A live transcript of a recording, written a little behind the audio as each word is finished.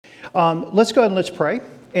Let's go ahead and let's pray.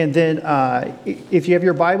 And then if you have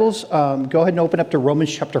your Bibles, go ahead and open up to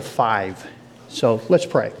Romans chapter 5. So let's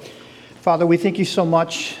pray. Father, we thank you so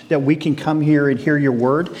much that we can come here and hear your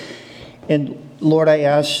word. And Lord, I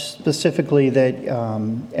ask specifically that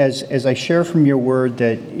as I share from your word,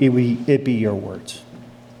 that it be your words.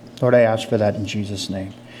 Lord, I ask for that in Jesus'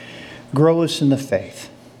 name. Grow us in the faith.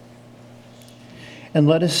 And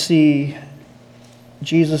let us see,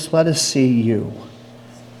 Jesus, let us see you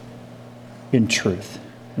in truth.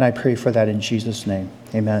 And I pray for that in Jesus' name.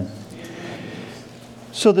 Amen.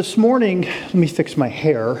 So this morning, let me fix my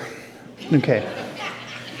hair. Okay.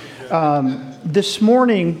 This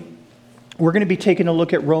morning, we're going to be taking a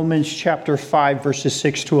look at Romans chapter 5, verses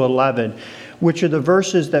 6 to 11, which are the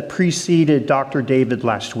verses that preceded Dr. David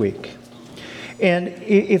last week. And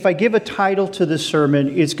if I give a title to this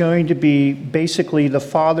sermon, it's going to be basically the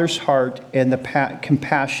Father's heart and the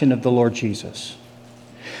compassion of the Lord Jesus.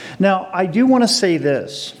 Now, I do want to say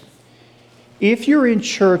this. If you're in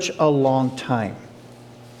church a long time,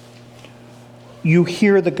 you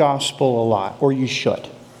hear the gospel a lot, or you should.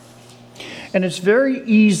 And it's very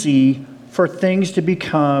easy for things to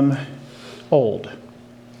become old.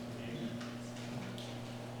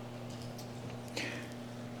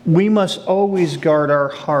 We must always guard our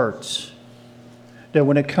hearts that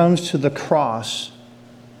when it comes to the cross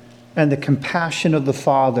and the compassion of the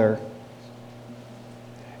Father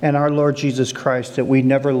and our Lord Jesus Christ, that we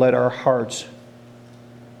never let our hearts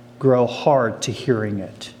grow hard to hearing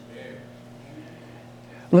it.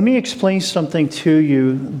 Let me explain something to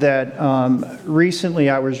you that recently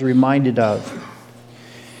I was reminded of.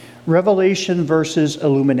 Revelation versus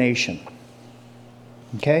illumination.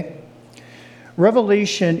 Okay?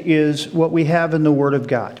 Revelation is what we have in the Word of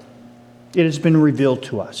God. It has been revealed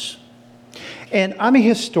to us. And I'm a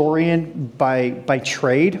historian by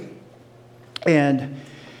trade. And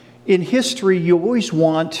in history, you always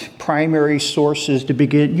want primary sources to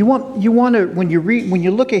begin. You want to, when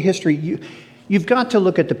you look at history, you've got to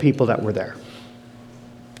look at the people that were there.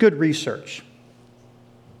 Good research.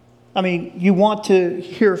 I mean, you want to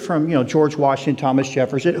hear from, George Washington, Thomas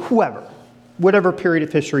Jefferson, whatever period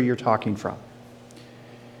of history you're talking from.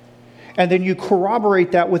 And then you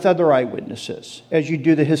corroborate that with other eyewitnesses as you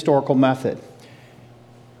do the historical method.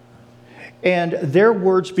 And their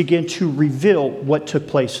words begin to reveal what took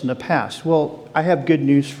place in the past. Well, I have good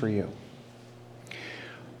news for you.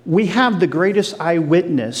 We have the greatest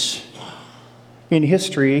eyewitness in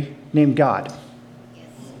history named God.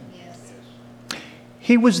 Yes.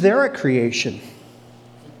 He was there at creation.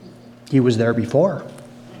 He was there before.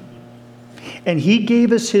 And he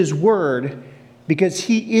gave us his word because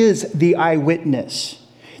he is the eyewitness.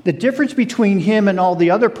 The difference between him and all the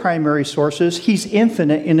other primary sources, he's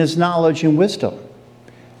infinite in his knowledge and wisdom.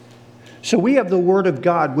 So we have the Word of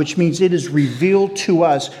God, which means it is revealed to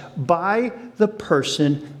us by the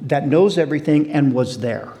person that knows everything and was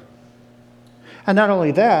there. And not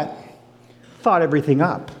only that, thought everything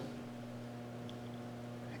up.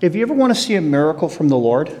 If you ever want to see a miracle from the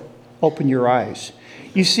Lord, open your eyes.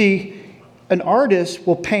 You see, an artist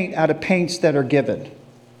will paint out of paints that are given.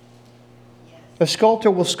 A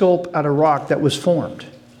sculptor will sculpt out of rock that was formed.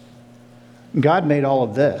 God made all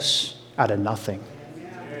of this out of nothing.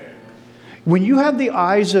 When you have the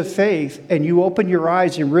eyes of faith and you open your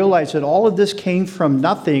eyes and realize that all of this came from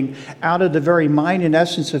nothing, out of the very mind and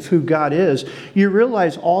essence of who God is, you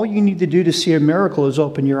realize all you need to do to see a miracle is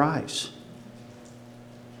open your eyes.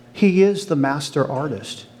 He is the master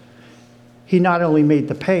artist. He not only made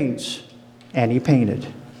the paints, and he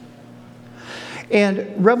painted.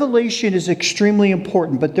 And revelation is extremely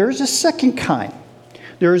important, but there's a second kind.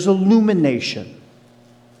 There is illumination.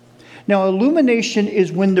 Now, illumination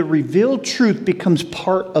is when the revealed truth becomes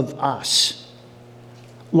part of us.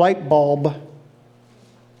 Light bulb,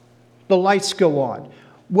 the lights go on.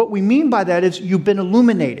 What we mean by that is you've been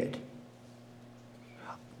illuminated.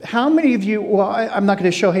 How many of you, I'm not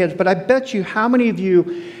going to show hands, but I bet you how many of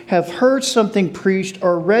you have heard something preached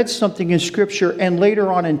or read something in Scripture and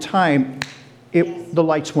later on in time, the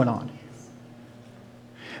lights went on.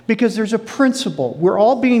 Because there's a principle. We're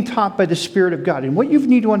all being taught by the Spirit of God. And what you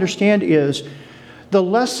need to understand is the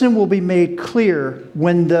lesson will be made clear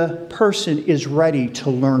when the person is ready to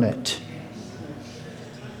learn it.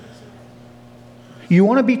 You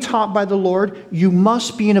want to be taught by the Lord, you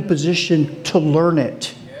must be in a position to learn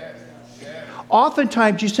it.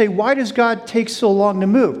 Oftentimes you say, why does God take so long to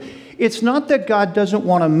move? It's not that God doesn't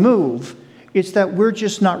want to move. It's that we're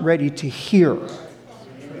just not ready to hear.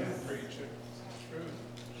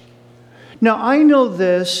 Now, I know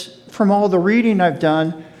this from all the reading I've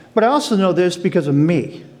done, but I also know this because of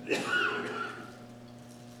me.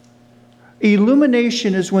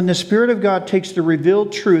 Illumination is when the Spirit of God takes the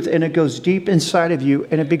revealed truth and it goes deep inside of you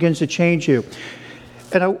and it begins to change you.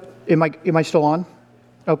 And am I still on?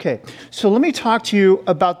 Okay. So let me talk to you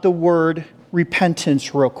about the word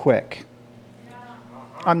repentance real quick.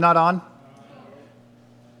 I'm not on?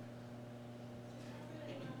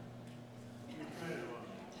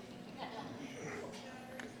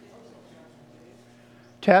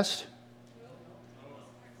 Test?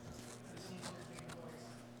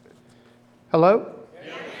 Hello?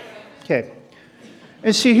 Okay.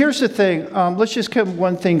 And see, here's the thing. Let's just get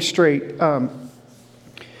one thing straight.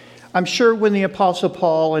 I'm sure when the Apostle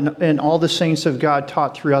Paul and all the saints of God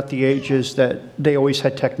taught throughout the ages that they always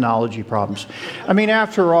had technology problems. I mean,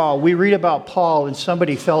 after all, we read about Paul and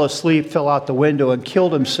somebody fell asleep, fell out the window and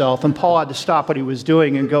killed himself. And Paul had to stop what he was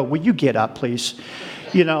doing and go, will you get up, please?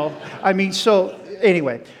 You know, I mean, so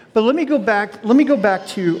anyway. But let me go back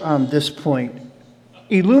to this point.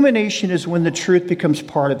 Illumination is when the truth becomes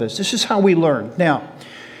part of us. This is how we learn. Now,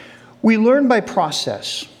 we learn by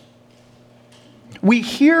process. We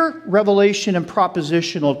hear revelation and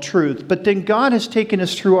propositional truth, but then God has taken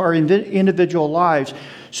us through our individual lives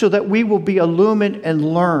so that we will be illumined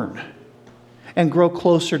and learn and grow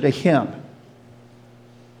closer to Him.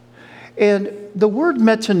 And the word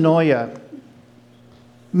metanoia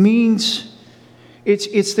means,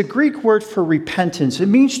 it's the Greek word for repentance. It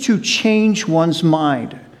means to change one's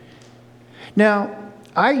mind. Now,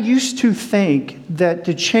 I used to think that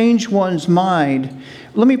to change one's mind,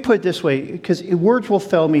 let me put it this way, because words will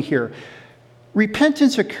fail me here.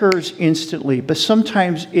 Repentance occurs instantly, but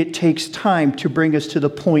sometimes it takes time to bring us to the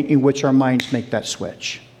point in which our minds make that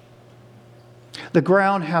switch. The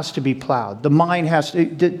ground has to be plowed. The mind has to...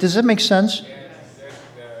 Does that make sense?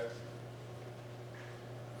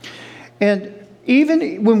 And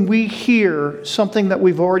even when we hear something that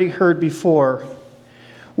we've already heard before,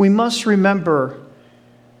 we must remember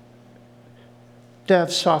to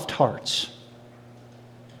have soft hearts.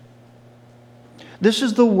 This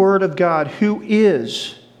is the Word of God, who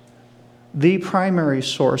is the primary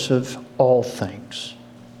source of all things.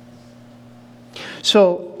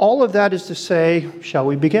 So all of that is to say, shall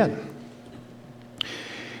we begin?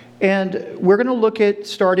 And we're going to look at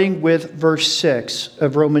starting with verse 6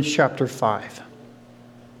 of Romans chapter 5.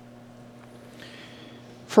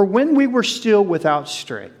 For when we were still without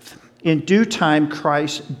strength, in due time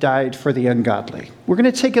Christ died for the ungodly. We're going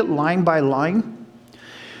to take it line by line.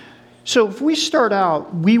 So if we start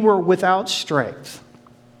out, we were without strength.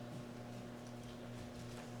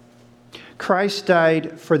 Christ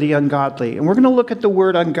died for the ungodly. And we're going to look at the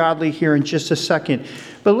word ungodly here in just a second.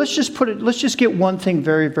 But let's just get one thing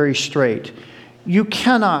very, very straight. You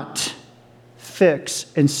cannot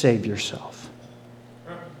fix and save yourself.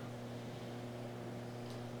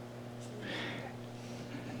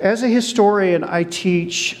 As a historian, I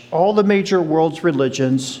teach all the major world's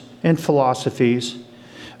religions and philosophies.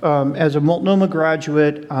 As a Multnomah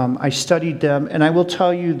graduate, I studied them, and I will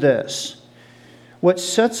tell you this. What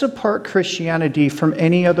sets apart Christianity from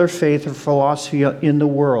any other faith or philosophy in the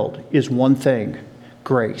world is one thing: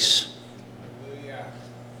 grace.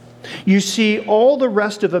 You see, all the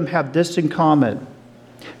rest of them have this in common.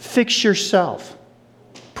 Fix yourself.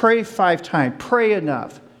 Pray 5 times. Pray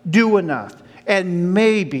enough. Do enough. And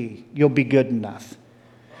maybe you'll be good enough.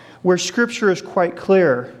 Where Scripture is quite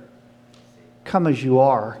clear, come as you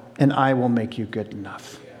are, and I will make you good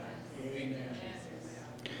enough.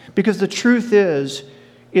 Because the truth is,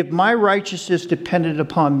 if my righteousness depended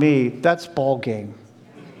upon me, that's ball game.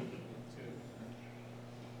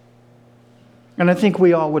 And I think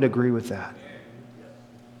we all would agree with that.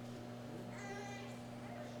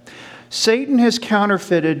 Satan has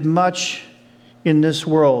counterfeited much in this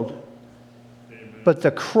world, but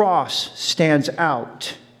the cross stands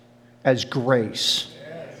out as grace.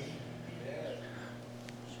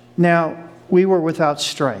 Now, we were without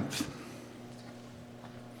strength.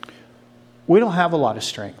 We don't have a lot of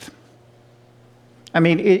strength. I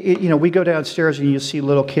mean, we go downstairs and you see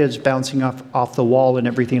little kids bouncing off the wall and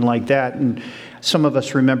everything like that. And some of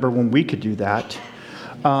us remember when we could do that.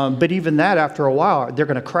 But even that, after a while, they're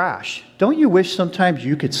going to crash. Don't you wish sometimes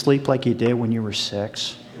you could sleep like you did when you were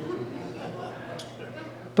 6?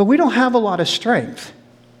 But we don't have a lot of strength.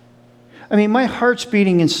 I mean, my heart's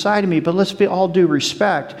beating inside of me, but let's be all due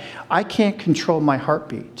respect, I can't control my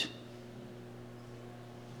heartbeat.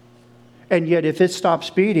 And yet, if it stops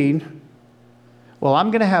beating, well,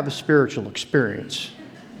 I'm going to have a spiritual experience.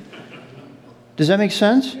 Does that make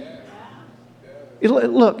sense?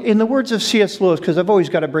 Look, in the words of C.S. Lewis, because I've always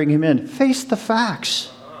got to bring him in, face the facts.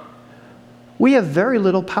 We have very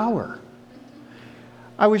little power.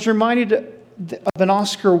 I was reminded of an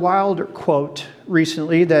Oscar Wilde quote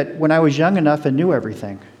recently that when I was young enough and knew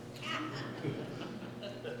everything.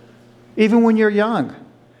 Even when you're young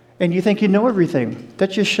and you think you know everything,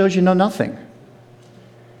 that just shows you know nothing.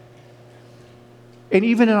 And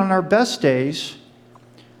even on our best days,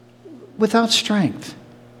 without strength,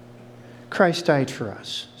 Christ died for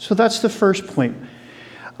us. So that's the first point.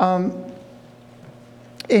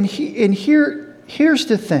 Here's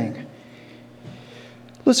the thing.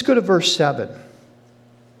 Let's go to verse 7.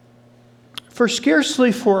 For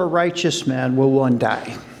scarcely for a righteous man will one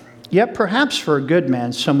die. Yet perhaps for a good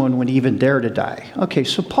man, someone would even dare to die. Okay,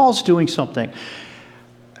 so Paul's doing something.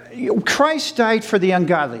 Christ died for the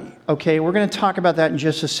ungodly. Okay, we're going to talk about that in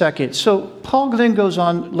just a second. So Paul then goes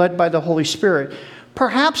on, led by the Holy Spirit.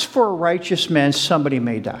 Perhaps for a righteous man, somebody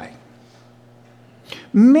may die.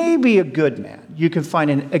 Maybe a good man. You can find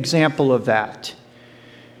an example of that.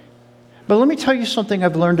 But let me tell you something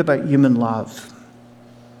I've learned about human love.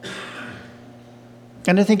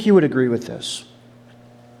 And I think you would agree with this.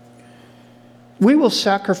 We will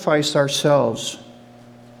sacrifice ourselves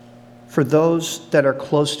for those that are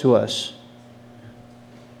close to us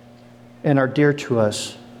and are dear to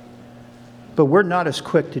us. But we're not as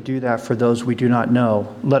quick to do that for those we do not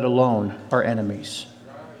know, let alone our enemies.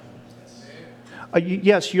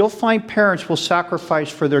 Yes, you'll find parents will sacrifice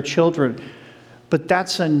for their children, but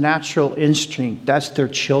that's a natural instinct. That's their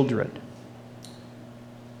children.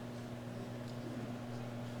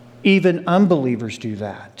 Even unbelievers do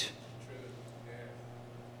that.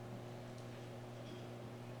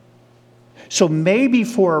 So maybe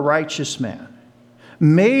for a righteous man,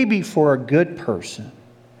 maybe for a good person,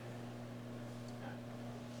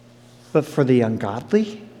 but for the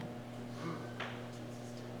ungodly?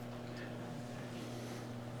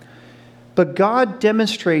 But God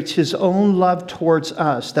demonstrates his own love towards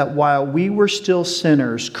us, that while we were still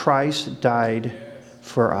sinners, Christ died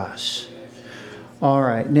for us. All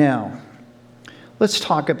right, now, let's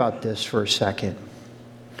talk about this for a second.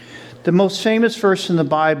 The most famous verse in the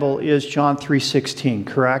Bible is John 3:16,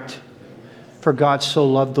 correct? For God so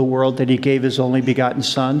loved the world that he gave his only begotten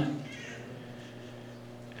Son.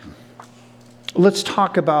 Let's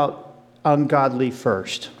talk about ungodly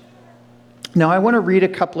first. Now, I want to read a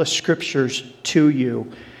couple of scriptures to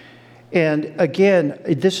you. And again,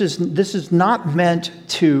 this is not meant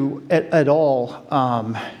to at all...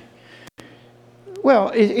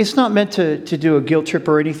 it's not meant to do a guilt trip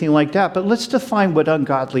or anything like that, but let's define what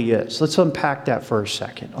ungodly is. Let's unpack that for a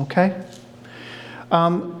second, okay?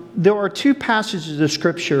 There are two passages of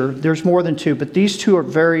Scripture. There's more than two, but these two are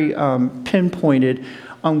very pinpointed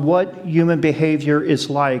on what human behavior is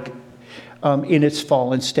like in its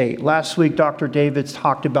fallen state. Last week, Dr. Davids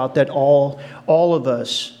talked about that all of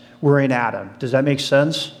us were in Adam. Does that make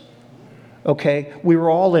sense? Okay, we were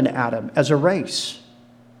all in Adam as a race.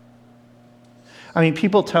 I mean,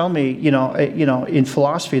 people tell me, in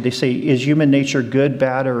philosophy, they say, is human nature good,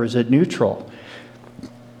 bad, or is it neutral?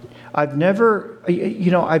 I've never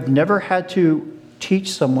had to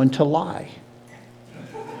teach someone to lie.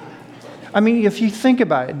 I mean, if you think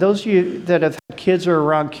about it, those of you that have had kids or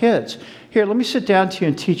around kids, here, let me sit down to you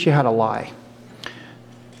and teach you how to lie.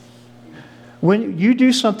 When you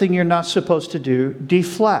do something you're not supposed to do,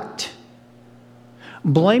 deflect.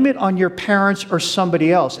 Blame it on your parents or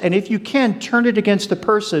somebody else. And if you can, turn it against the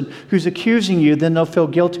person who's accusing you, then they'll feel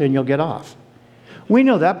guilty and you'll get off. We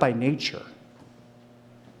know that by nature.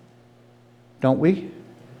 Don't we?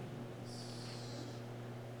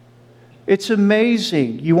 It's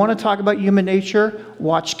amazing. You want to talk about human nature?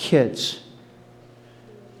 Watch kids.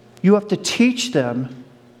 You have to teach them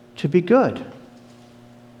to be good.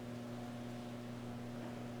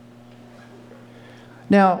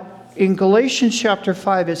 Now, in Galatians chapter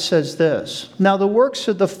 5, it says this. Now the works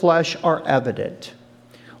of the flesh are evident.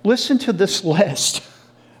 Listen to this list.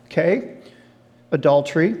 Okay?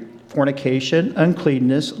 Adultery, fornication,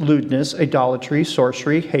 uncleanness, lewdness, idolatry,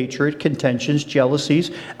 sorcery, hatred, contentions,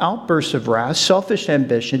 jealousies, outbursts of wrath, selfish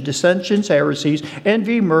ambition, dissensions, heresies,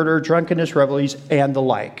 envy, murder, drunkenness, revelries, and the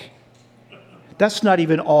like. That's not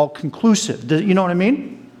even all conclusive. You know what I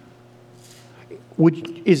mean?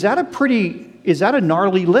 Is that a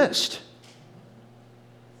gnarly list?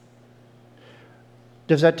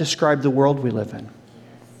 Does that describe the world we live in?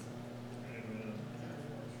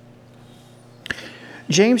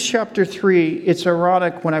 James chapter 3, it's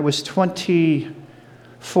ironic, when I was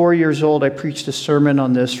 24 years old, I preached a sermon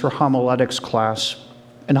on this for homiletics class.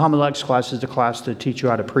 And homiletics class is the class to teach you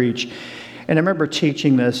how to preach. And I remember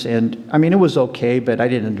teaching this, and I mean, it was okay, but I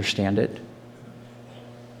didn't understand it.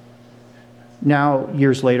 Now,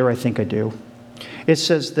 years later, I think I do. It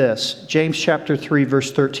says this, James chapter 3,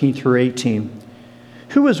 verse 13 through 18.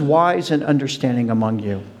 Who is wise and understanding among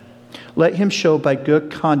you? Let him show by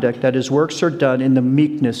good conduct that his works are done in the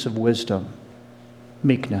meekness of wisdom.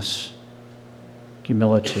 Meekness.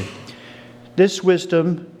 Humility. This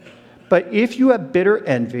wisdom, but if you have bitter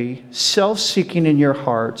envy, self-seeking in your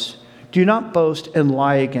hearts, do not boast and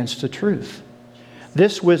lie against the truth.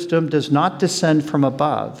 This wisdom does not descend from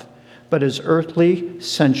above, but is earthly,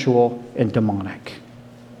 sensual, and demonic.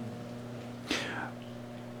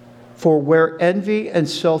 For where envy and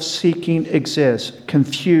self-seeking exists,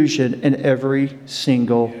 confusion and every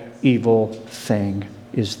single evil thing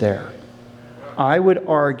is there. I would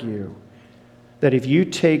argue that if you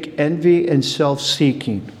take envy and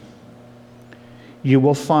self-seeking, you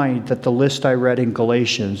will find that the list I read in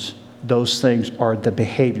Galatians, those things are the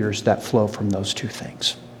behaviors that flow from those two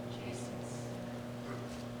things.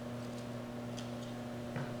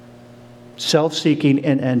 Self-seeking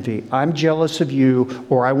and envy. I'm jealous of you,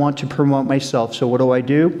 or I want to promote myself. So what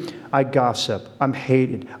do? I gossip. I'm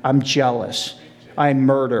hated. I'm jealous. I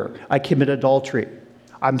murder. I commit adultery.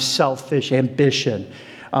 I'm selfish. Ambition.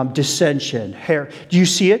 Dissension. Do you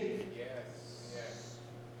see it? Yes.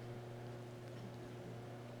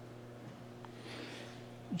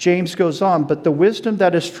 James goes on, but the wisdom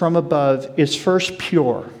that is from above is first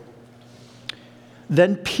pure,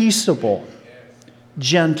 then peaceable,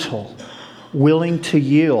 gentle, willing to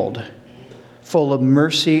yield, full of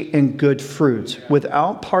mercy and good fruits,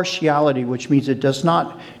 without partiality, which means it does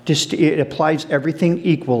not, it applies everything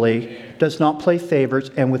equally, does not play favorites,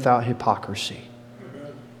 and without hypocrisy.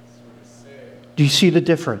 Do you see the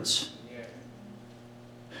difference?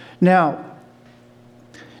 Now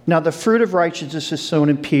the fruit of righteousness is sown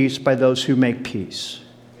in peace by those who make peace.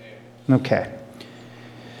 Okay.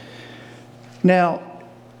 Now,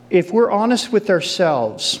 if we're honest with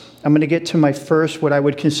ourselves, I'm going to get to my first, what I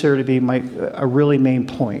would consider to be a really main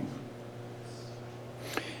point.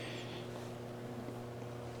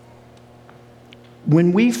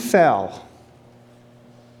 When we fell,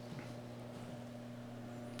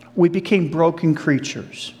 we became broken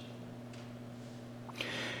creatures.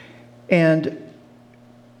 And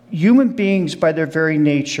human beings, by their very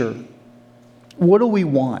nature, what do we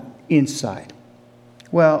want inside?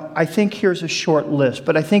 Well, I think here's a short list,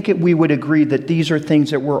 but I think we would agree that these are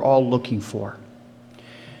things that we're all looking for.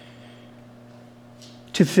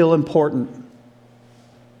 To feel important.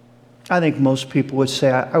 I think most people would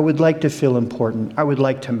say, I would like to feel important. I would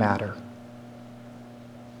like to matter.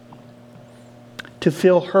 To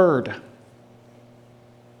feel heard.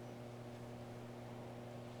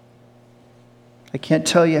 I can't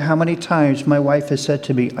tell you how many times my wife has said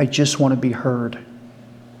to me, I just want to be heard.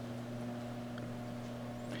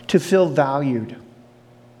 To feel valued.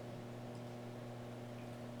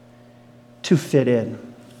 To fit in.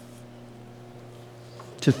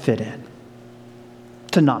 To fit in.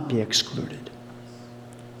 To not be excluded.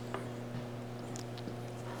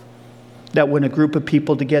 That when a group of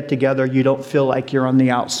people to get together, you don't feel like you're on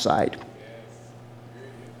the outside.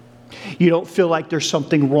 You don't feel like there's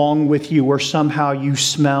something wrong with you, or somehow you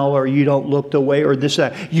smell, or you don't look the way, or this,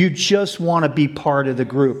 that. You just want to be part of the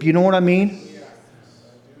group. You know what I mean?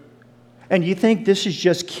 And you think this is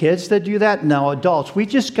just kids that do that? No, adults. We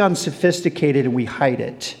just gotten sophisticated and we hide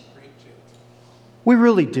it. We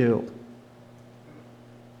really do.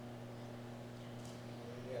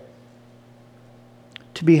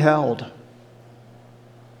 To be held.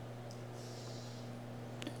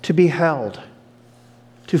 To be held.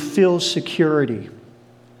 To feel security.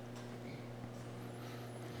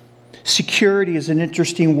 Security is an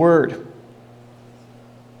interesting word.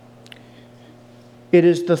 It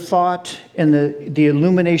is the thought and the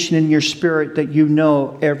illumination in your spirit that you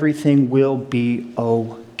know everything will be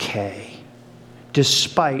okay,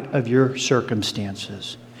 despite of your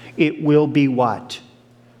circumstances. It will be what?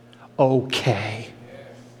 Okay.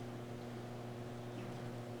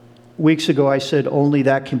 Weeks ago I said only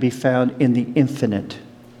that can be found in the infinite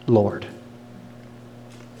Lord.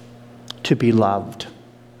 To be loved.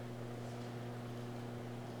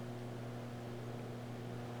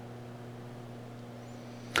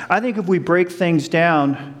 I think if we break things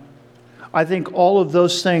down, I think all of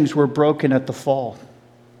those things were broken at the fall.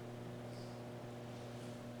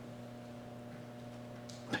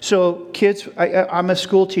 So kids, I'm a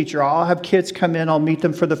school teacher. I'll have kids come in. I'll meet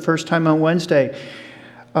them for the first time on Wednesday.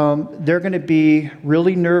 They're going to be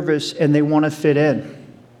really nervous and they want to fit in.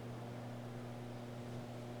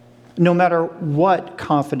 No matter what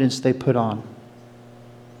confidence they put on.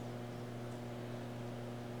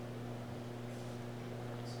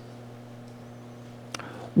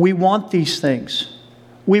 We want these things.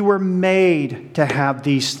 We were made to have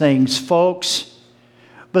these things, folks,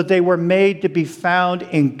 but they were made to be found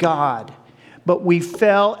in God. But we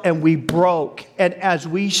fell and we broke. And as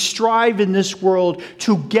we strive in this world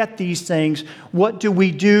to get these things, what do?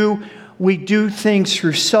 We do things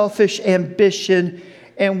through selfish ambition,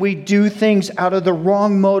 and we do things out of the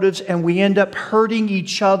wrong motives, and we end up hurting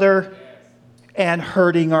each other and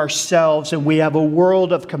hurting ourselves. And we have a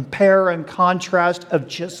world of compare and contrast of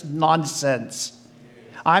just nonsense.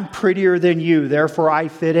 I'm prettier than you, therefore I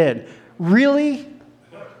fit in. Really?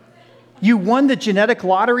 You won the genetic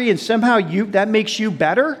lottery and somehow that makes you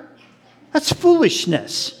better? That's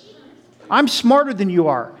foolishness. I'm smarter than you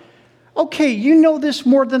are. Okay, you know this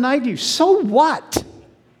more than I do. So what?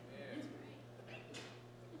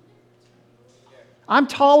 I'm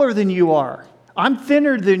taller than you are. I'm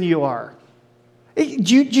thinner than you are. Do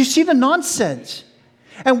you see the nonsense?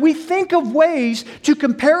 And we think of ways to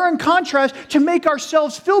compare and contrast to make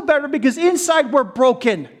ourselves feel better because inside we're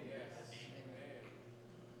broken.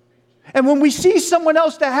 And when we see someone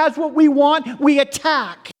else that has what we want, we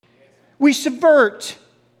attack. We subvert.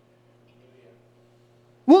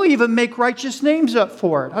 We'll even make righteous names up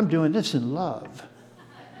for it. I'm doing this in love.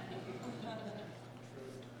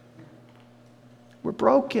 We're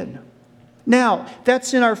broken. Now,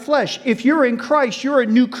 that's in our flesh. If you're in Christ, you're a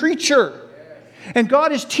new creature. And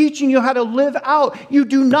God is teaching you how to live out. You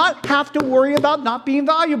do not have to worry about not being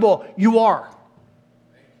valuable. You are.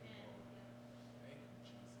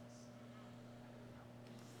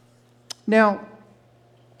 Now,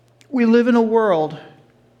 we live in a world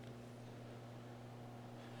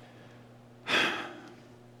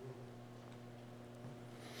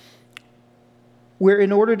where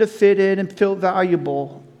in order to fit in and feel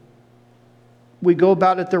valuable, we go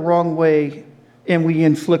about it the wrong way and we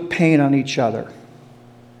inflict pain on each other.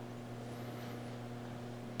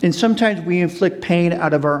 And sometimes we inflict pain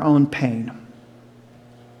out of our own pain.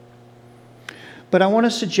 But I want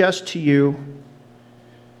to suggest to you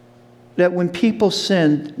that when people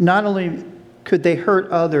sin, not only could they hurt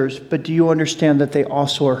others, but do you understand that they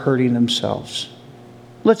also are hurting themselves?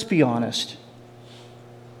 Let's be honest.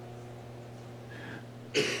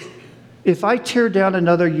 If I tear down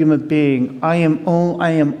another human being, I am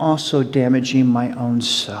also damaging my own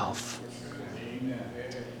self.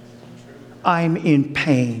 I'm in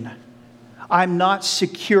pain. I'm not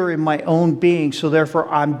secure in my own being, so therefore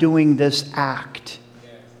I'm doing this act.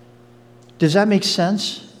 Does that make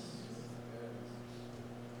sense?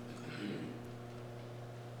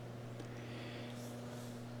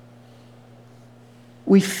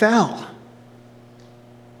 We fell.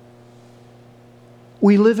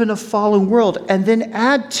 We live in a fallen world. And then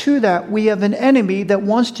add to that, we have an enemy that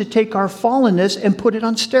wants to take our fallenness and put it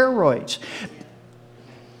on steroids.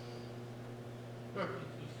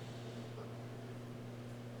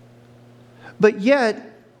 But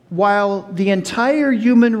yet, while the entire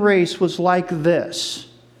human race was like this,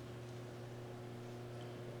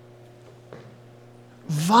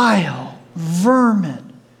 vile,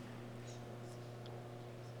 vermin,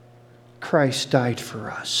 Christ died for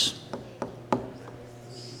us.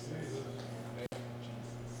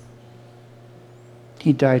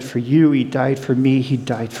 He died for you, He died for me, He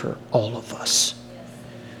died for all of us.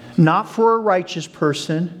 Not for a righteous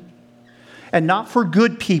person, and not for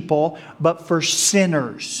good people, but for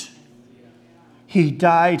sinners. He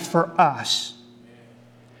died for us.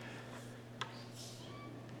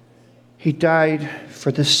 He died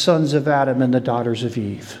for the sons of Adam and the daughters of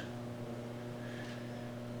Eve.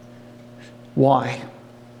 Why?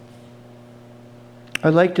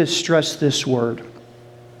 I'd like to stress this word: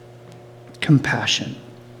 compassion.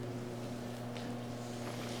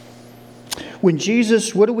 When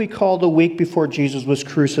Jesus, what do we call the week before Jesus was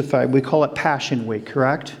crucified? We call it Passion Week,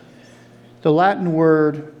 correct? The Latin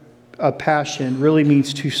word passion really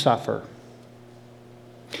means to suffer.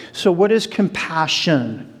 So what is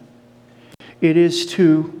compassion? It is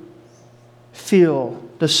to feel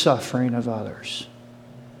the suffering of others.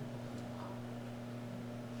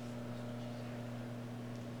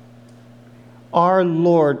 Our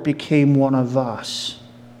Lord became one of us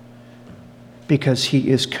because He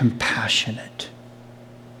is compassionate.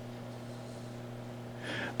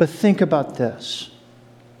 But think about this.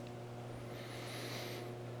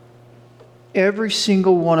 Every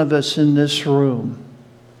single one of us in this room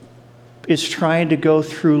is trying to go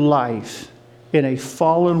through life in a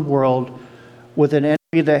fallen world with an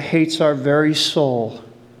enemy that hates our very soul.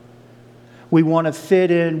 We want to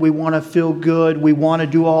fit in. We want to feel good. We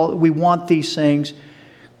want these things.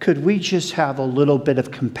 Could we just have a little bit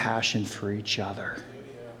of compassion for each other?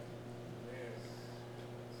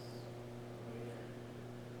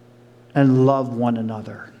 and love one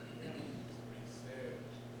another.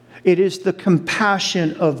 It is the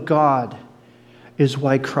compassion of God is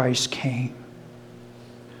why Christ came.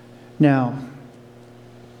 Now,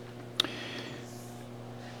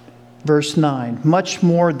 verse 9, much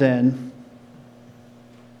more than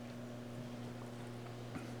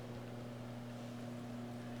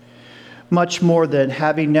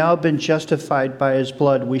having now been justified by his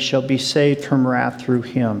blood, we shall be saved from wrath through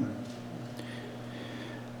him.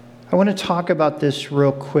 I want to talk about this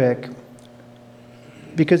real quick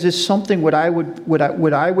because it's something what I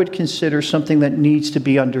would consider something that needs to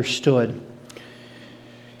be understood.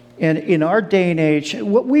 And in our day and age,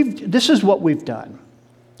 this is what we've done.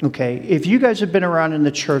 Okay, if you guys have been around in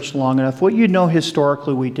the church long enough, what you know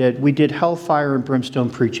historically we did hellfire and brimstone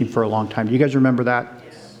preaching for a long time. You guys remember that?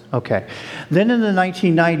 Okay. Then in the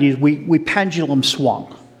 1990s, we pendulum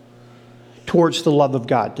swung towards the love of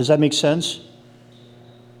God. Does that make sense?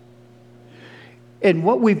 And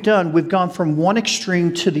what we've done, we've gone from one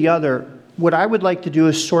extreme to the other. What I would like to do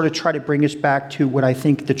is sort of try to bring us back to what I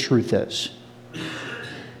think the truth is.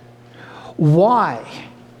 Why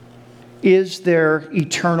is there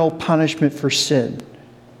eternal punishment for sin?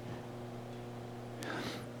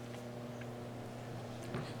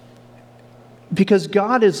 Because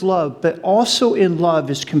God is love, but also in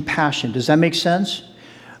love is compassion. Does that make sense?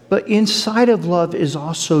 But inside of love is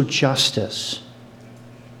also justice.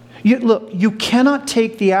 Look, you cannot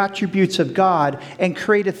take the attributes of God and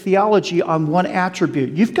create a theology on one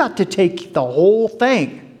attribute. You've got to take the whole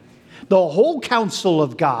thing, the whole counsel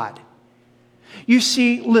of God. You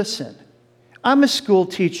see, listen, I'm a school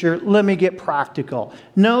teacher. Let me get practical.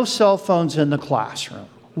 No cell phones in the classroom.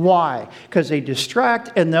 Why? Because they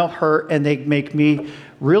distract and they'll hurt and they make me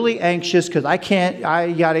really anxious because I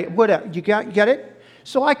got it. Whatever. You got it?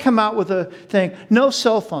 So I come out with a thing, no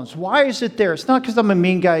cell phones. Why is it there? It's not because I'm a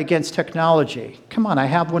mean guy against technology. Come on, I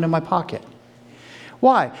have one in my pocket.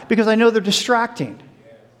 Why? Because I know they're distracting.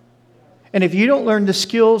 And if you don't learn the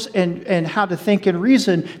skills and how to think and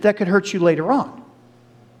reason, that could hurt you later on.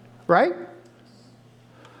 Right?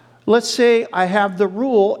 Let's say I have the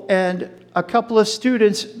rule and a couple of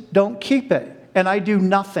students don't keep it and I do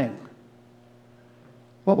nothing.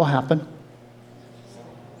 What will happen?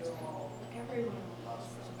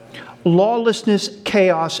 Lawlessness,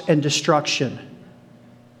 chaos, and destruction.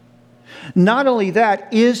 Not only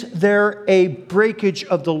that, is there a breakage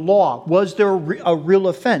of the law? Was there a real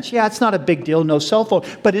offense? Yeah, it's not a big deal, no cell phone,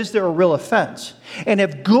 but is there a real offense? And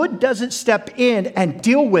if good doesn't step in and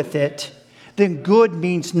deal with it, then good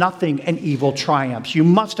means nothing and evil triumphs. You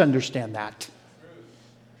must understand that.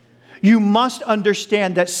 You must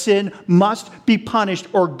understand that sin must be punished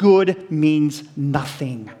or good means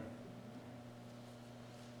nothing.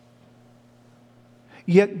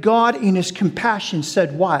 Yet God in his compassion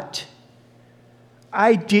said what?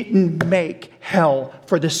 I didn't make hell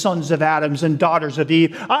for the sons of Adam and daughters of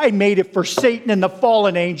Eve. I made it for Satan and the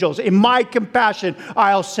fallen angels. In my compassion,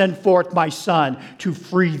 I'll send forth my son to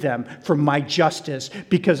free them from my justice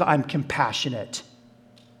because I'm compassionate.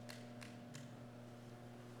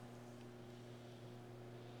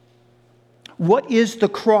 What is the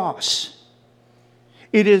cross?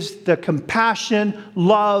 It is the compassion,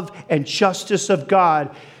 love, and justice of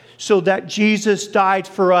God so that Jesus died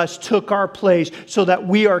for us, took our place, so that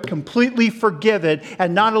we are completely forgiven.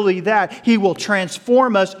 And not only that, he will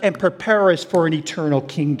transform us and prepare us for an eternal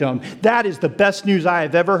kingdom. That is the best news I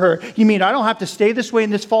have ever heard. You mean I don't have to stay this way in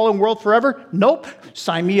this fallen world forever? Nope.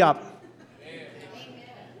 Sign me up.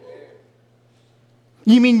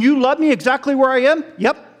 You mean you love me exactly where I am?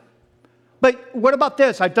 Yep. But what about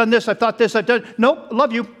this? I've done this. I've thought this. I've done. Nope.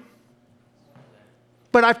 Love you.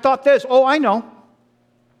 But I've thought this. Oh, I know.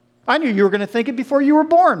 I knew you were going to think it before you were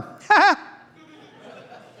born.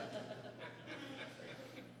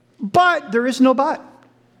 But there is no but.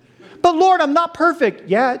 But Lord, I'm not perfect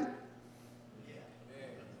yet.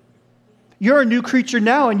 You're a new creature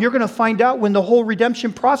now, and you're going to find out when the whole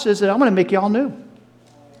redemption process that I'm going to make you all new.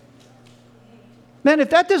 Man,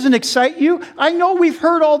 if that doesn't excite you, I know we've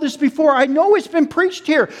heard all this before. I know it's been preached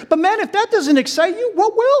here. But man, if that doesn't excite you,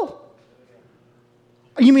 what will?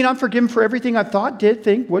 You mean I'm forgiven for everything I thought, did,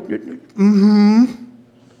 think, what? Mm-hmm.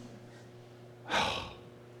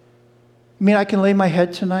 You mean I can lay my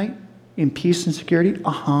head tonight in peace and security?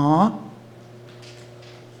 Uh-huh.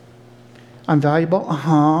 I'm valuable?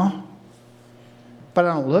 Uh-huh. But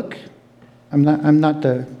I don't look. I'm not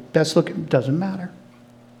the best looking. Doesn't matter.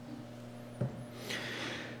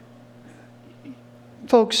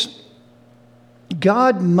 Folks,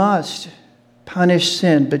 God must punish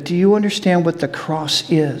sin, but do you understand what the cross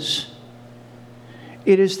is?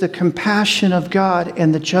 It is the compassion of God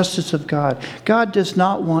and the justice of God. God does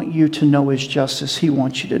not want you to know his justice. He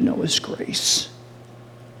wants you to know his grace.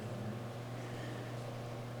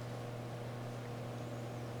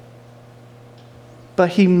 But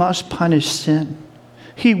he must punish sin.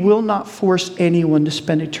 He will not force anyone to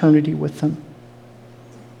spend eternity with him.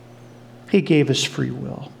 He gave us free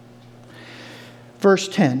will. Verse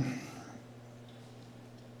 10.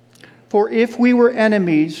 For if we were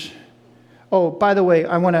enemies... Oh, by the way,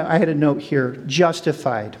 I had a note here.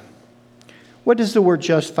 Justified. What does the word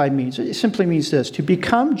justified mean? It simply means this: to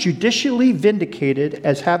become judicially vindicated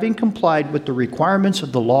as having complied with the requirements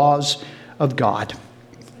of the laws of God.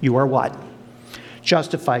 You are what?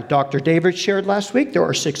 Justified. Dr. David shared last week there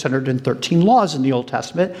are 613 laws in the Old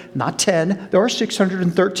Testament, not 10. There are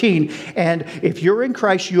 613. And if you're in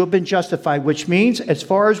Christ, you have been justified, which means as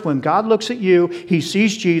far as when God looks at you, he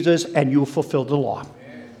sees Jesus and you fulfill the law.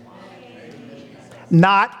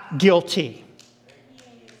 Not guilty.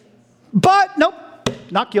 But, nope,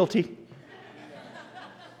 not guilty.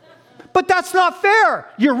 But that's not fair.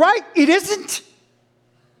 You're right, it isn't.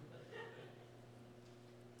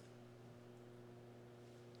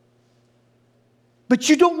 But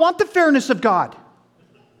you don't want the fairness of God.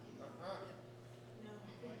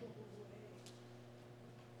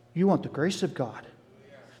 You want the grace of God.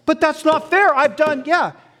 But that's not fair.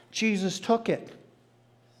 Jesus took it.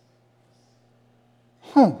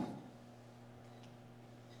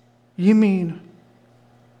 You mean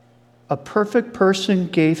a perfect person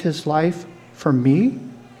gave his life for me?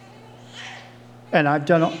 And I've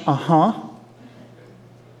done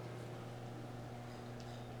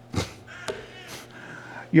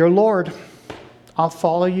Your Lord, I'll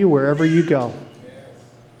follow you wherever you go.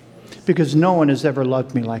 Because no one has ever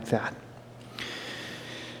loved me like that.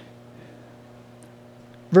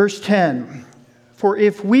 Verse 10. For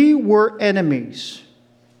if when we were enemies.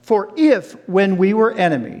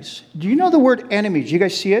 Do you know the word enemies? You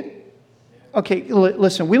guys see it? Okay,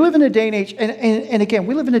 listen, we live in a day and age, and again,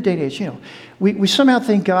 we live in a day and age, we somehow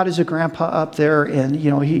think God is a grandpa up there, and,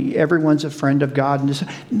 everyone's a friend of God.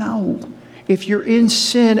 No. If you're in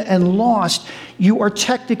sin and lost, you are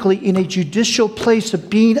technically in a judicial place of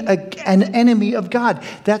being an enemy of God.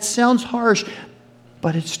 That sounds harsh,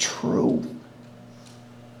 but it's true.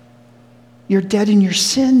 You're dead in your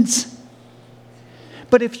sins.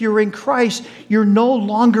 But if you're in Christ, you're no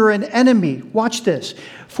longer an enemy. Watch this.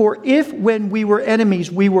 For if when we were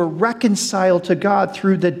enemies, we were reconciled to God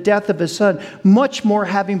through the death of his Son, much more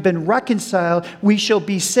having been reconciled, we shall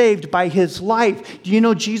be saved by his life. Do you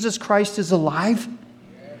know Jesus Christ is alive?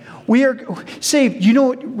 We are saved. You know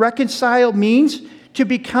what reconcile means? To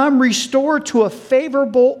become restored to a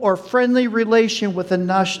favorable or friendly relation with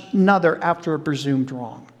another after a presumed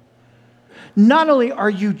wrong. Not only are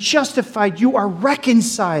you justified, you are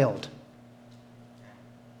reconciled.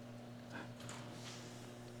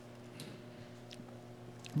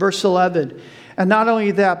 Verse 11, and not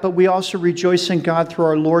only that, but we also rejoice in God through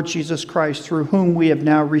our Lord Jesus Christ, through whom we have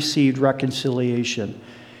now received reconciliation.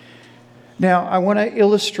 Now, I want to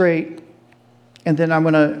illustrate, and then I'm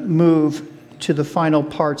going to move to the final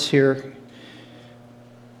parts here.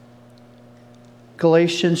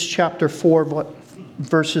 Galatians chapter 4,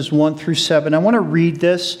 verses 1 through 7. I want to read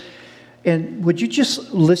this, and would you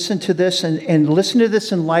just listen to this and listen to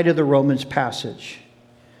this in light of the Romans passage.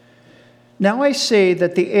 Now I say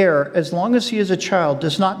that the heir, as long as he is a child,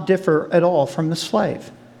 does not differ at all from the slave,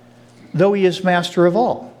 though he is master of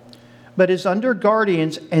all, but is under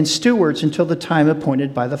guardians and stewards until the time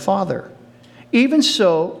appointed by the Father. Even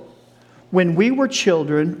so, when we were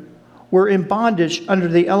children, were in bondage under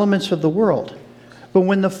the elements of the world. But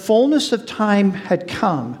when the fullness of time had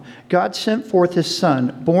come, God sent forth his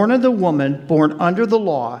Son, born of the woman, born under the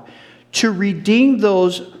law, to redeem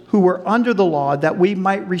those who were under the law, that we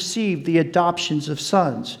might receive the adoptions of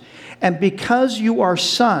sons. And because you are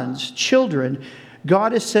sons, children,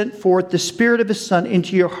 God has sent forth the Spirit of his Son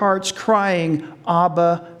into your hearts, crying,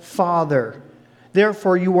 Abba, Father.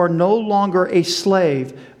 Therefore you are no longer a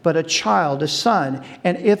slave, but a child, a son,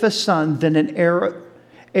 and if a son, then an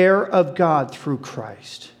heir of God through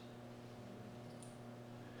Christ.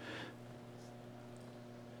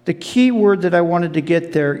 The key word that I wanted to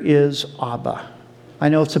get there is Abba. I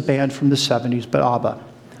know it's a band from the 70s, but Abba.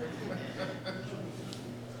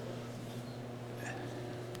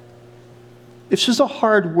 This is a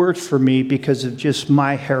hard word for me because of just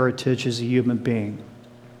my heritage as a human being.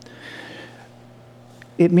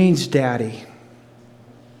 It means daddy.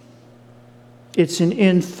 It's an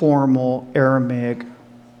informal Aramaic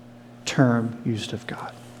term used of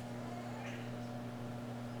God.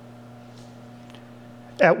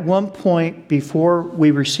 At one point, before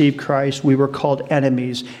we received Christ, we were called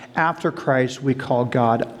enemies. After Christ, we call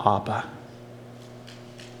God Abba,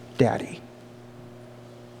 Daddy.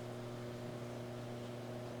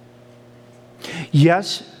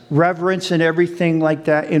 Yes, reverence and everything like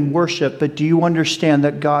that in worship, but do you understand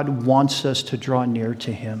that God wants us to draw near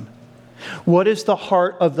to Him? What is the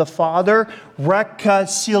heart of the Father?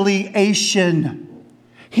 Reconciliation.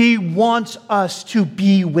 He wants us to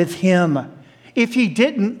be with Him. If He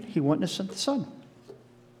didn't, He wouldn't have sent the Son.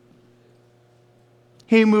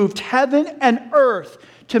 He moved heaven and earth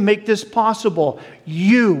to make this possible.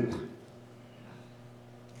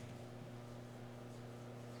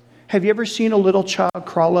 Have you ever seen a little child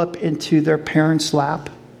crawl up into their parent's lap?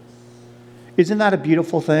 Isn't that a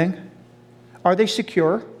beautiful thing? Are they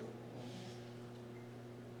secure?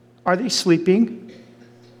 Are they sleeping?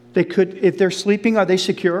 If they're sleeping, are they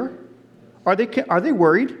secure? Are they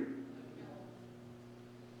worried?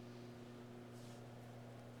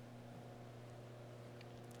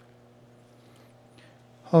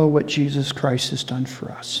 Oh, what Jesus Christ has done for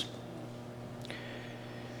us.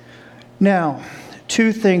 Now,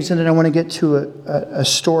 two things, and then I want to get to a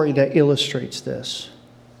story that illustrates this.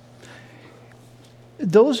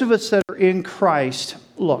 Those of us that are in Christ,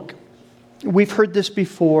 look, we've heard this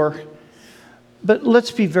before, but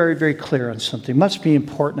let's be very, very clear on something. It must be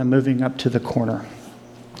important. I'm moving up to the corner.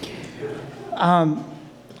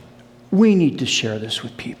 We need to share this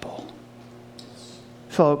with people.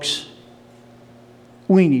 Folks,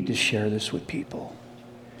 we need to share this with people.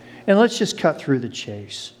 And let's just cut through the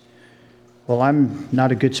chase. Well, I'm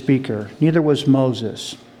not a good speaker. Neither was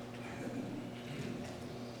Moses.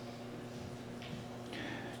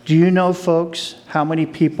 Do you know, folks, how many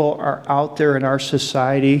people are out there in our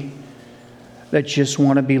society that just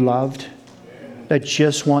want to be loved? That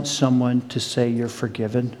just want someone to say you're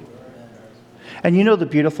forgiven? And you know the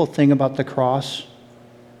beautiful thing about the cross?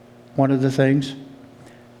 One of the things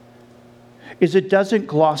is it doesn't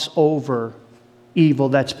gloss over evil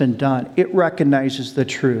that's been done. It recognizes the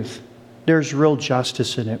truth. There's real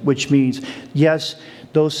justice in it, which means, yes,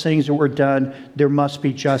 those things that were done, there must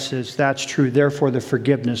be justice. That's true. Therefore, the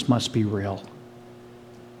forgiveness must be real.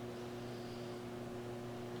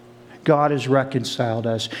 God has reconciled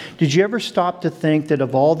us. Did you ever stop to think that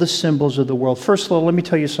of all the symbols of the world, first of all, let me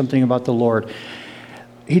tell you something about the Lord.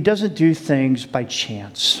 He doesn't do things by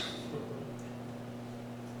chance.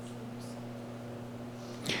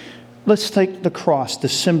 Let's take the cross, the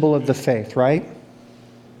symbol of the faith, right?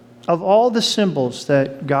 Of all the symbols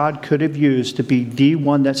that God could have used to be the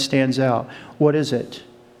one that stands out, what is it?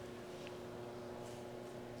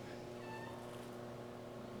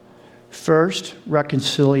 First,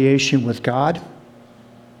 reconciliation with God,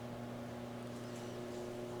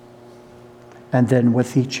 and then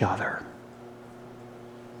with each other,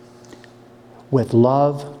 with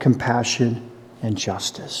love, compassion, and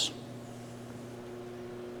justice.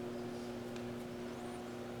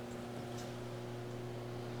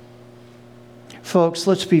 Folks,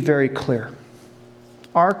 let's be very clear.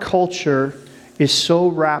 Our culture is so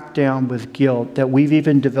wrapped down with guilt that we've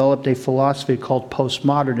even developed a philosophy called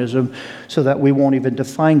postmodernism so that we won't even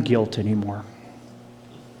define guilt anymore.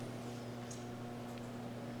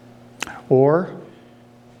 Or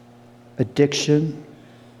addiction,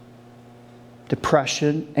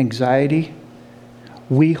 depression, anxiety.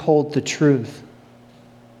 We hold the truth.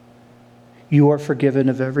 You are forgiven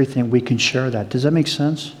of everything. We can share that. Does that make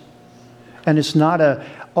sense? And it's not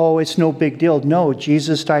it's no big deal. No,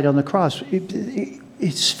 Jesus died on the cross.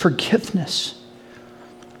 It's forgiveness.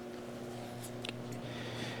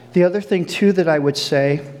 The other thing, too, that I would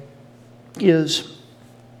say is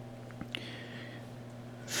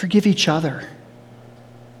forgive each other.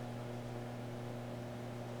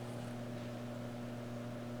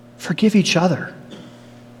 Forgive each other.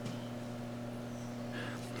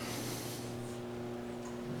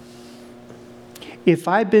 If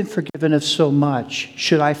I've been forgiven of so much,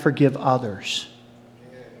 should I forgive others?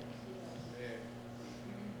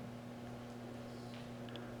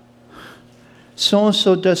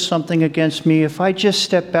 So-and-so does something against me. If I just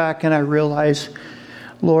step back and I realize,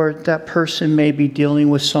 Lord, that person may be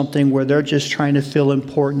dealing with something where they're just trying to feel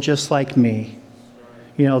important just like me.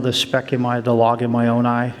 You know, the log in my own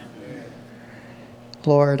eye.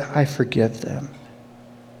 Lord, I forgive them.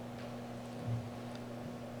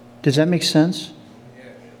 Does that make sense?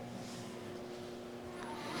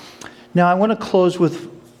 Now, I want to close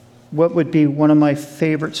with what would be one of my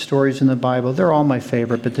favorite stories in the Bible. They're all my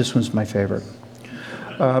favorite, but this one's my favorite.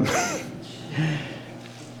 And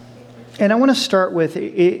I want to start with,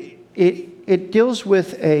 it deals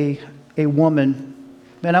with a woman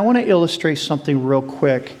And I want to illustrate something real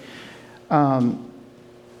quick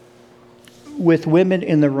with women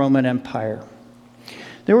in the Roman Empire.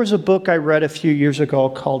 There was a book I read a few years ago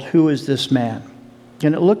called Who is This Man?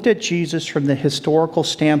 And it looked at Jesus from the historical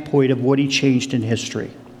standpoint of what he changed in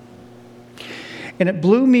history. And it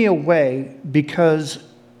blew me away because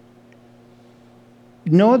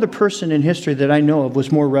no other person in history that I know of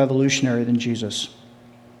was more revolutionary than Jesus.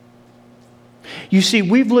 You see,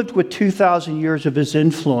 we've lived with 2,000 years of his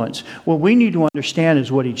influence. What we need to understand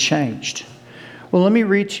is what he changed. Well, let me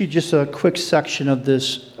read to you just a quick section of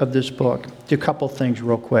this book. Do a couple things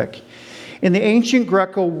real quick. In the ancient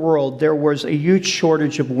Greco world, there was a huge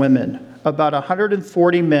shortage of women, about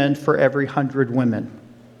 140 men for every 100 women.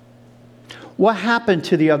 What happened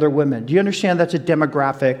to the other women? Do you understand that's a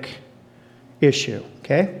demographic issue?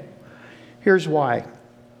 Okay? Here's why.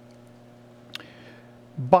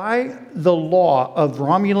 By the law of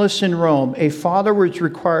Romulus in Rome, a father was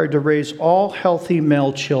required to raise all healthy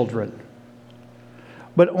male children,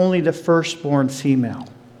 but only the firstborn female.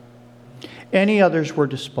 Any others were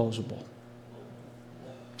disposable.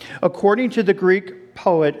 According to the Greek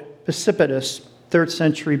poet Pisippus, 3rd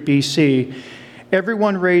century BC,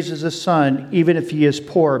 everyone raises a son even if he is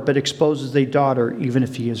poor, but exposes a daughter even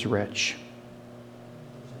if he is rich.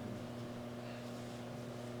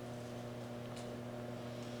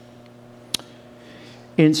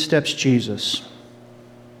 In steps Jesus.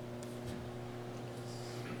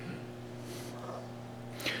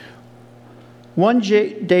 One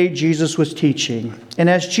day Jesus was teaching, and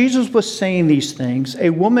as Jesus was saying these things, a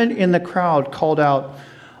woman in the crowd called out,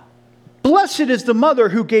 "Blessed is the mother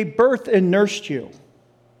who gave birth and nursed you."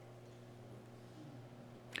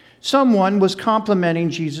 Someone was complimenting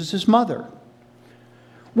Jesus' mother.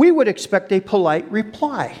 We would expect a polite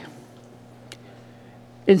reply.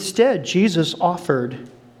 Instead, Jesus offered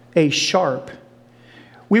a sharp,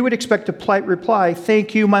 we would expect a polite reply,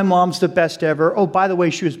 "Thank you, my mom's the best ever. Oh, by the way,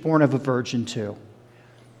 she was born of a virgin too."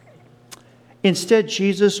 Instead,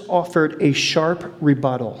 Jesus offered a sharp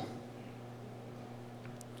rebuttal.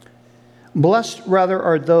 Blessed rather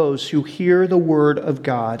are those who hear the word of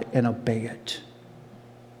God and obey it.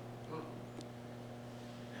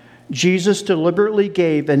 Jesus deliberately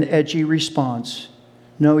gave an edgy response.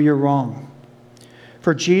 No, you're wrong.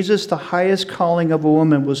 For Jesus, the highest calling of a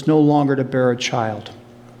woman was no longer to bear a child.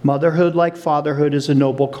 Motherhood, like fatherhood, is a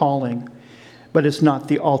noble calling, but it's not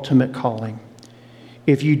the ultimate calling.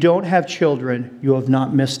 If you don't have children, you have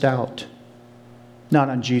not missed out. Not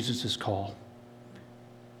on Jesus' call.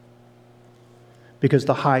 Because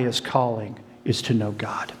the highest calling is to know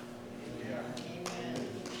God.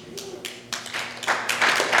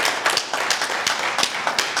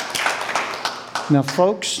 Now,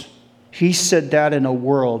 folks, he said that in a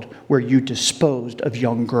world where you disposed of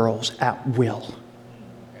young girls at will.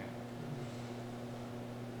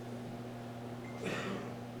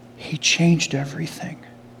 He changed everything.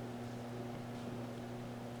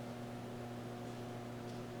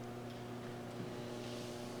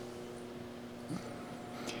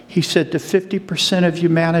 He said to 50% of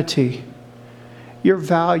humanity, your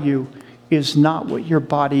value is not what your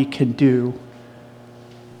body can do,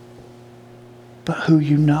 but who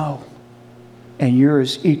you know. And you're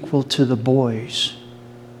as equal to the boys.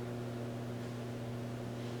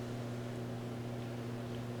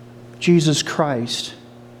 Jesus Christ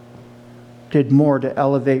did more to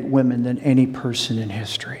elevate women than any person in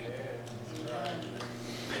history.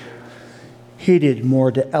 He did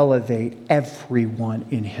more to elevate everyone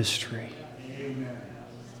in history.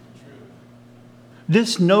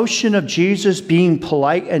 This notion of Jesus being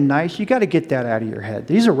polite and nice, you got to get that out of your head.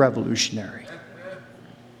 These are revolutionary.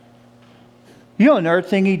 You know another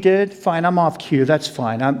thing he did? Fine, I'm off cue. That's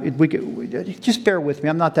fine. Just bear with me.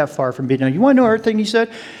 I'm not that far from being done. You want to know another thing he said?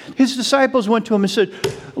 His disciples went to him and said,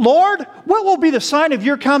 "Lord, what will be the sign of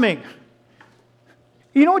your coming?"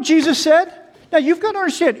 You know what Jesus said? Now, you've got to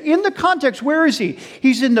understand, in the context, where is he?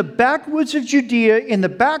 He's in the backwoods of Judea, in the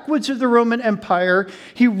backwoods of the Roman Empire.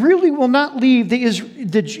 He really will not leave the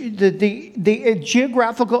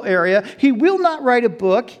geographical area. He will not write a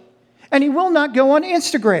book, and he will not go on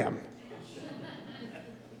Instagram.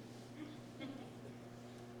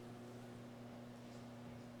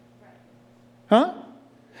 Huh?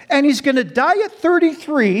 And he's going to die at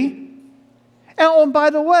 33. And oh, and by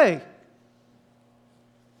the way,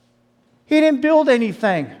 he didn't build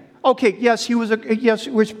anything. Okay, yes, it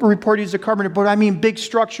was reported he's a carpenter, but I mean big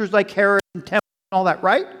structures like Herod and Temple and all that,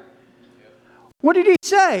 right? What did he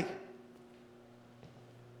say?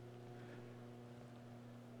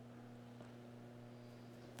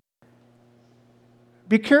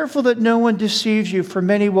 Be careful that no one deceives you, for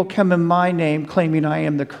many will come in my name, claiming I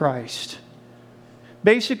am the Christ.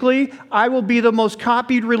 Basically, I will be the most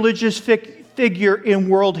copied religious figure in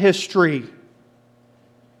world history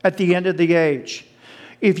at the end of the age.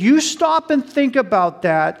 If you stop and think about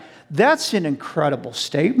that, that's an incredible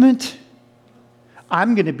statement.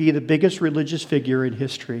 I'm going to be the biggest religious figure in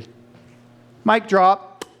history. Mic drop.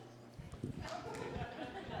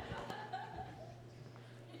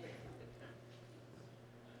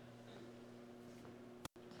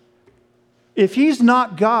 If he's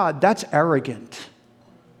not God, that's arrogant.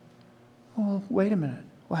 Well, wait a minute.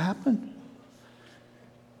 What happened?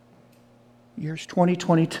 Year's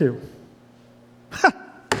 2022.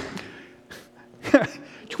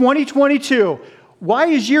 2022. Why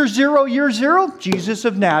is year zero? Jesus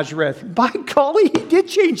of Nazareth. By golly, he did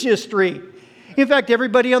change history. In fact,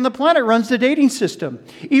 everybody on the planet runs the dating system.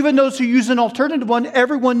 Even those who use an alternative one,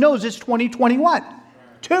 everyone knows it's 2021.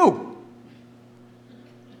 2.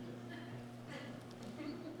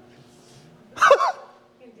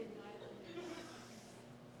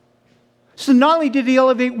 So not only did he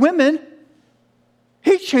elevate women,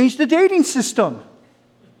 he changed the dating system.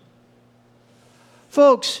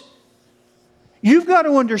 Folks, you've got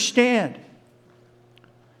to understand,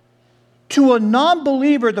 to a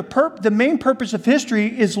non-believer, the main purpose of history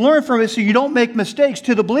is learn from it so you don't make mistakes.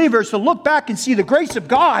 To the believer, so look back and see the grace of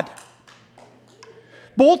God,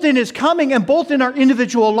 both in his coming and both in our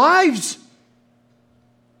individual lives.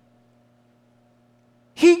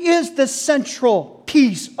 He is the central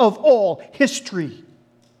piece of all history.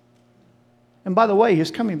 And by the way,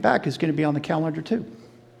 his coming back is going to be on the calendar too.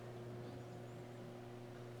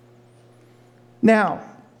 Now,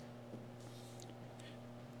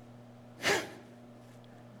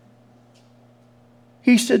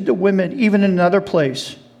 he said to women, even in another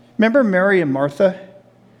place, remember Mary and Martha?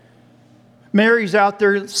 Mary's out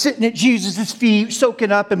there sitting at Jesus' feet,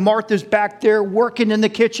 soaking up, and Martha's back there working in the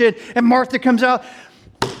kitchen, and Martha comes out,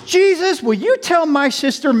 Jesus, will you tell my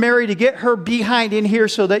sister Mary to get her behind in here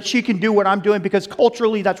so that she can do what I'm doing, because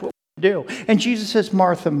culturally that's what we do. And Jesus says,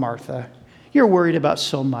 Martha, Martha, you're worried about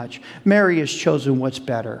so much. Mary has chosen what's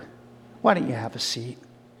better. Why don't you have a seat?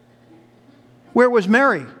 Where was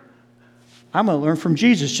Mary? I'm going to learn from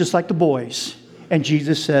Jesus just like the boys. And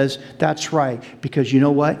Jesus says, that's right, because you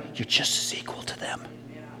know what? You're just as equal to them.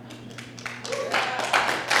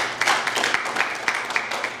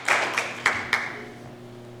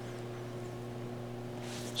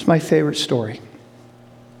 It's my favorite story.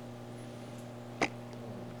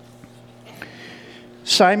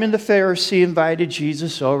 Simon the Pharisee invited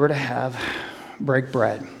Jesus over to break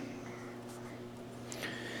bread.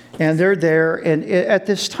 And they're there, and at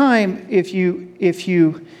this time, if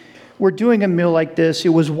you were doing a meal like this, it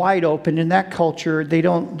was wide open. In that culture,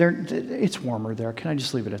 it's warmer there. Can I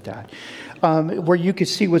just leave it at that? Where you could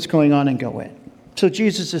see what's going on and go in. So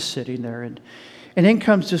Jesus is sitting there, and in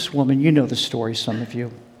comes this woman. You know the story, some of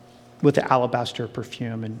you, with the alabaster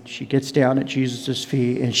perfume, and she gets down at Jesus'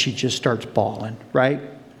 feet, and she just starts bawling, right?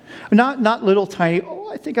 Not little tiny,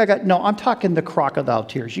 I'm talking the crocodile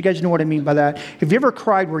tears. You guys know what I mean by that? Have you ever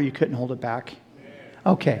cried where you couldn't hold it back?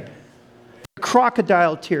 Okay.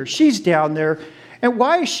 Crocodile tears. She's down there. And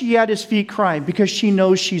why is she at his feet crying? Because she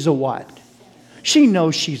knows she's a what? She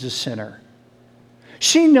knows she's a sinner.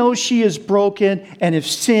 She knows she is broken and has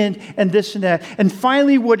sinned and this and that. And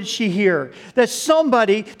finally, what did she hear?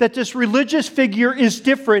 That this religious figure is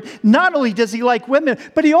different. Not only does he like women,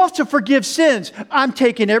 but he also forgives sins. I'm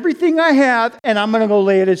taking everything I have and I'm going to go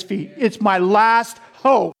lay at his feet. It's my last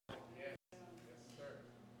hope.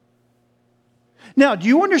 Now, do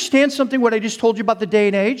you understand something, what I just told you about the day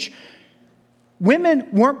and age? Women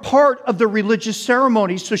weren't part of the religious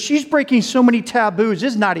ceremonies, so she's breaking so many taboos.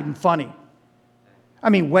 It's not even funny. I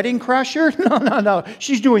mean, wedding crasher? No.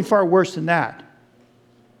 She's doing far worse than that.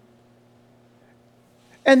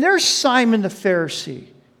 And there's Simon the Pharisee.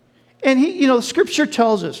 And he, the scripture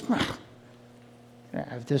tells us,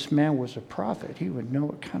 if this man was a prophet, he would know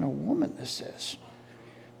what kind of woman this is.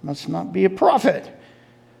 Must not be a prophet.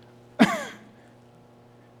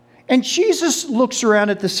 And Jesus looks around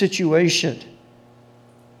at the situation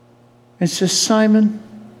and says, Simon,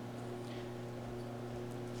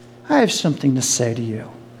 I have something to say to you.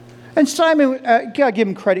 And Simon, gotta give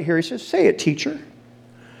him credit here. He says, say it, teacher.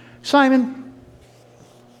 Simon,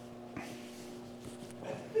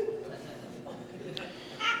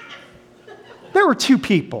 there were two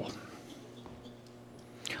people.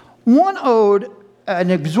 One owed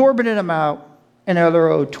an exorbitant amount and the other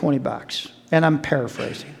owed $20. And I'm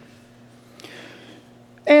paraphrasing.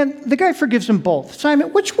 And the guy forgives them both.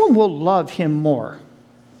 Simon, which one will love him more?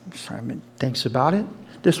 Simon thinks about it.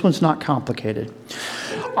 This one's not complicated.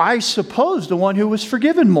 I suppose the one who was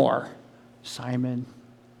forgiven more. Simon.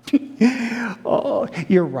 Oh,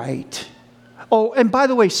 you're right. Oh, and by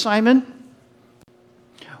the way, Simon,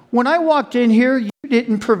 when I walked in here, you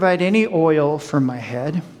didn't provide any oil for my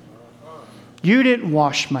head. You didn't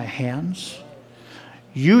wash my hands.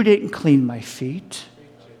 You didn't clean my feet.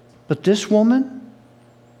 But this woman,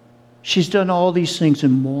 she's done all these things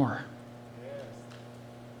and more.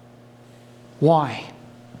 Why?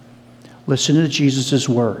 Listen to Jesus'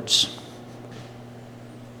 words.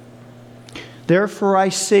 Therefore I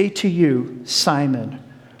say to you, Simon,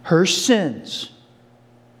 her sins,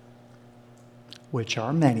 which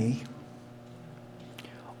are many,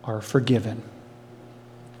 are forgiven.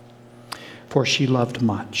 For she loved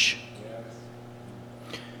much.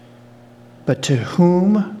 But to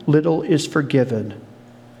whom little is forgiven,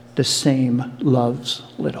 the same loves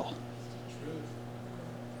little.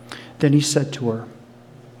 Then he said to her,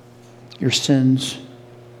 your sins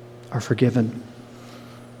are forgiven.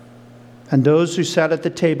 And those who sat at the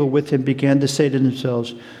table with him began to say to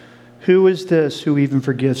themselves, who is this who even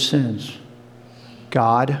forgives sins?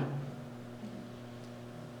 God.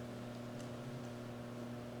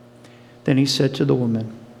 Then he said to the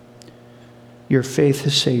woman, your faith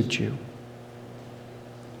has saved you.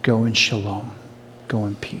 Go in shalom. Go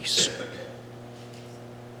in peace.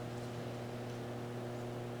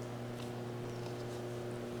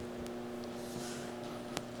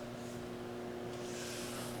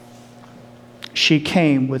 She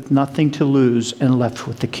came with nothing to lose and left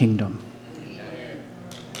with the kingdom.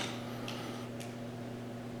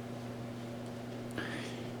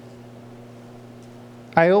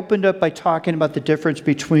 I opened up by talking about the difference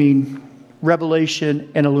between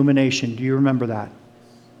revelation and illumination. Do you remember that?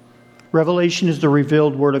 Revelation is the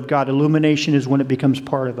revealed word of God. Illumination is when it becomes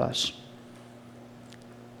part of us.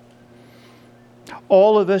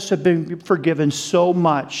 All of us have been forgiven so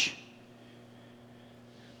much.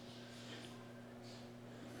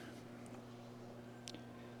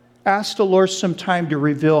 Ask the Lord some time to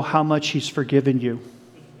reveal how much He's forgiven you.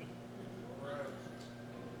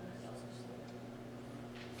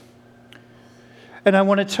 And I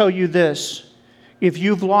want to tell you this. If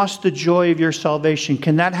you've lost the joy of your salvation,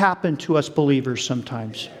 can that happen to us believers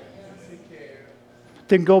sometimes?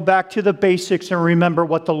 Then go back to the basics and remember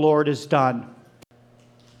what the Lord has done.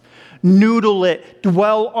 Noodle it.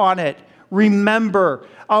 Dwell on it. Remember,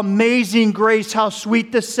 amazing grace, how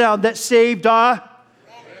sweet the sound that saved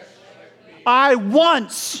I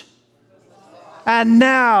once, and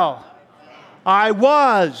now I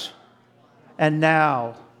was, and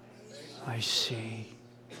now I see.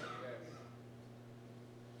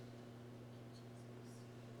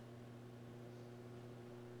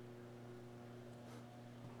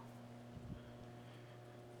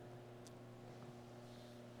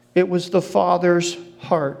 It was the Father's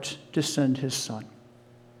heart to send His Son.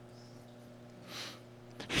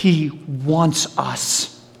 He wants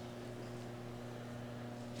us.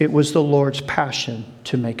 It was the Lord's passion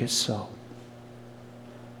to make it so.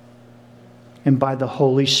 And by the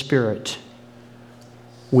Holy Spirit,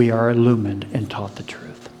 we are illumined and taught the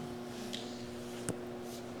truth.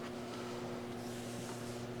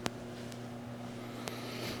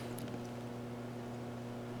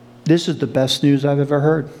 This is the best news I've ever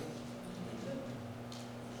heard.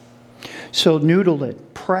 So noodle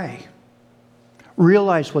it, pray.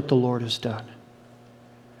 Realize what the Lord has done.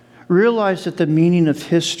 Realize that the meaning of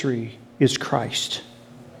history is Christ.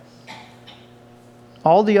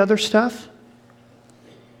 All the other stuff,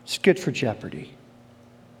 it's good for jeopardy.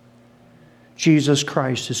 Jesus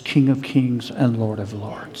Christ is King of Kings and Lord of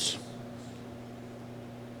Lords.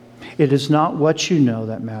 It is not what you know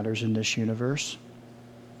that matters in this universe.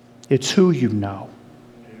 It's who you know.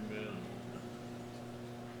 Amen.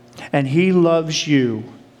 And He loves you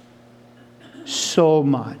so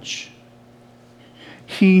much.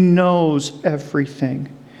 He knows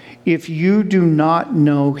everything. If you do not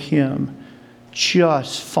know Him,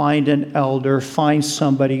 just find an elder, find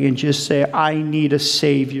somebody and just say, I need a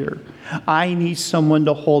Savior. I need someone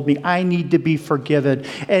to hold me. I need to be forgiven.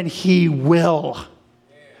 And He will.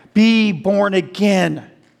 Be born again.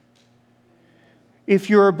 If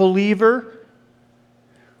you're a believer,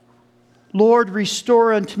 Lord,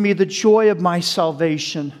 restore unto me the joy of my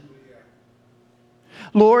salvation.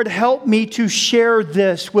 Lord, help me to share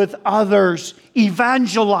this with others.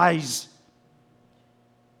 Evangelize.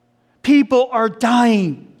 People are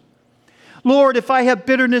dying. Lord, if I have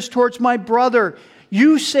bitterness towards my brother,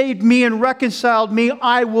 you saved me and reconciled me.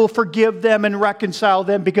 I will forgive them and reconcile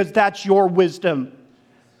them because that's your wisdom.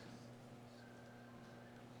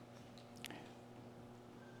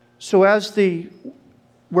 So as the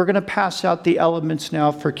we're going to pass out the elements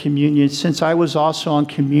now for communion. Since I was also on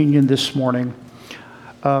communion this morning,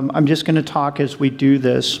 I'm just going to talk as we do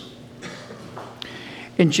this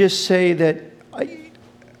and just say that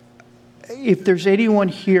if there's anyone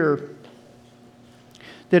here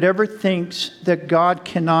that ever thinks that God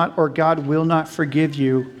cannot or God will not forgive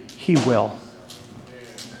you, He will.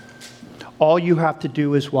 All you have to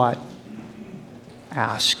do is what?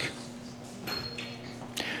 Ask.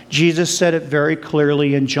 Jesus said it very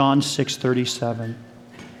clearly in John 6:37.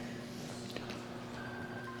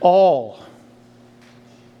 All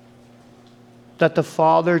that the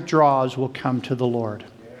Father draws will come to the Lord.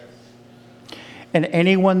 And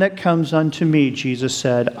anyone that comes unto me, Jesus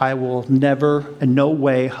said, I will never, in no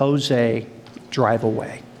way, Jose, drive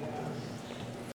away.